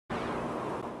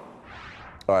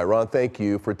All right, Ron, thank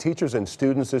you. For teachers and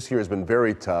students, this year has been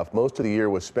very tough. Most of the year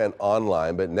was spent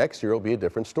online, but next year will be a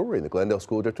different story. The Glendale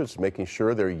School District is making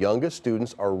sure their youngest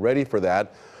students are ready for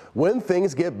that when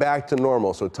things get back to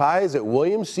normal. So Ty is at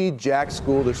William C. Jack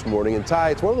School this morning. And Ty,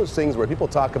 it's one of those things where people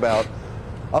talk about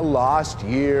a lost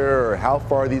year or how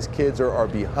far these kids are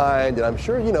behind. And I'm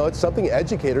sure, you know, it's something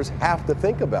educators have to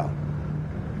think about.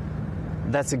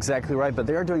 That's exactly right, but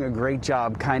they are doing a great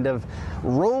job kind of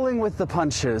rolling with the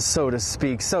punches, so to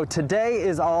speak. So today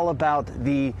is all about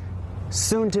the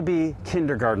soon-to-be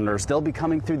kindergartners. They'll be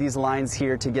coming through these lines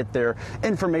here to get their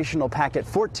informational packet.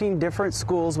 14 different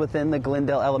schools within the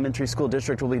Glendale Elementary School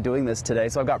District will be doing this today.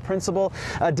 So I've got Principal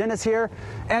Dennis here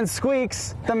and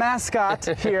Squeaks, the mascot,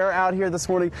 out here this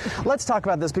morning. Let's talk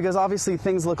about this because obviously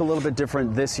things look a little bit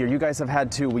different this year. You guys have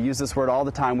had to, we use this word all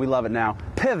the time, we love it now,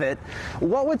 pivot.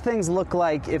 What would things look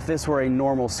like if this were a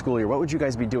normal school year? What would you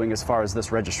guys be doing as far as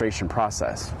this registration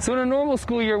process? So in a normal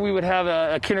school year, we would have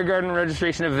a kindergarten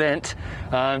registration event.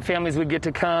 Families would get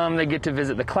to come, they get to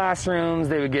visit the classrooms,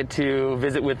 they would get to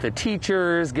visit with the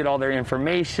teachers, get all their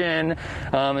information,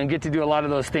 and get to do a lot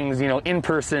of those things, you know, in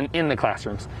person in the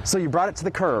classrooms. So you brought it to the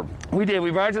curb. We did.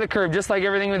 We brought it to the curb, just like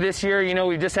everything with this year. You know,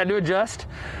 we've just had to adjust.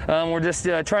 We're just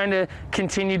trying to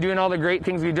continue doing all the great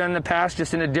things we've done in the past,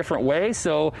 just in a different way.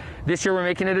 So this year we're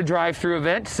making it a drive-through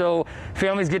event, so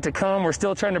families get to come. We're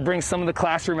still trying to bring some of the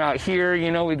classroom out here.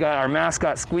 You know, we've got our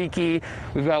mascot Squeaky.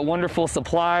 We've got wonderful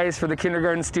supplies for the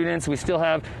kindergarten students. We still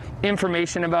have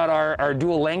information about our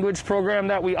dual language program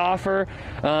that we offer.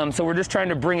 So we're just trying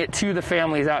to bring it to the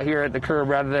families out here at the curb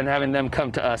rather than having them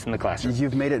come to us in the classroom.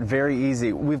 You've made it very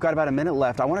easy. We've got about a minute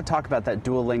left. I want to talk about that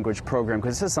dual language program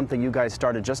because this is something you guys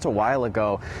started just a while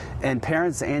ago, and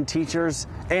parents and teachers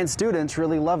and students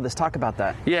really love this. Talk about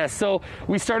that. Yeah, so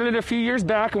we started it a few years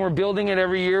back and we're building it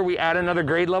every year. We add another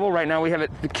grade level. Right now we have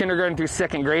it kindergarten through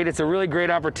second grade. It's a really great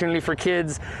opportunity for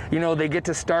kids. You know, they get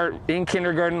to start in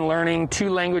kindergarten learning 2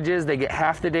 languages. They get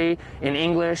half the day in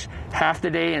English, half the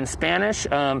day in Spanish,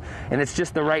 and it's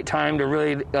just the right time to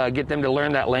really get them to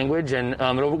learn that language, and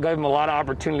it'll give them a lot of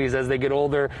opportunities as they get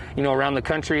older, you know, around the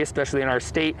country, especially in our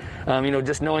state. You know,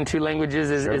 just knowing 2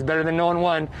 languages is better than knowing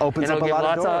one. Opens up a lot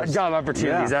of doors. Lots of job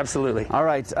opportunities, yeah. Absolutely. All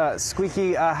right,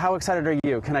 Squeaky, how excited are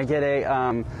you? Can I get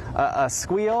a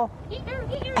squeal?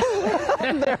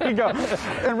 There you go.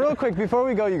 And real quick, before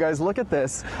we go, you guys, look at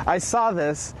this. I saw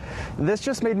this. This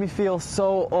just made me feel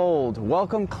so old.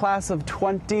 Welcome, class of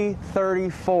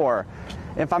 2034.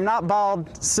 If I'm not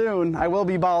bald soon, I will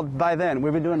be bald by then.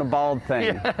 We've been doing a bald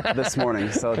thing this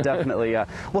morning, so definitely.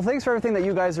 Well, thanks for everything that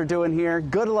you guys are doing here.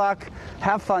 Good luck.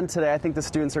 Have fun today. I think the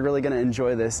students are really going to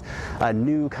enjoy this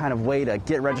new kind of way to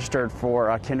get registered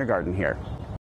for kindergarten here.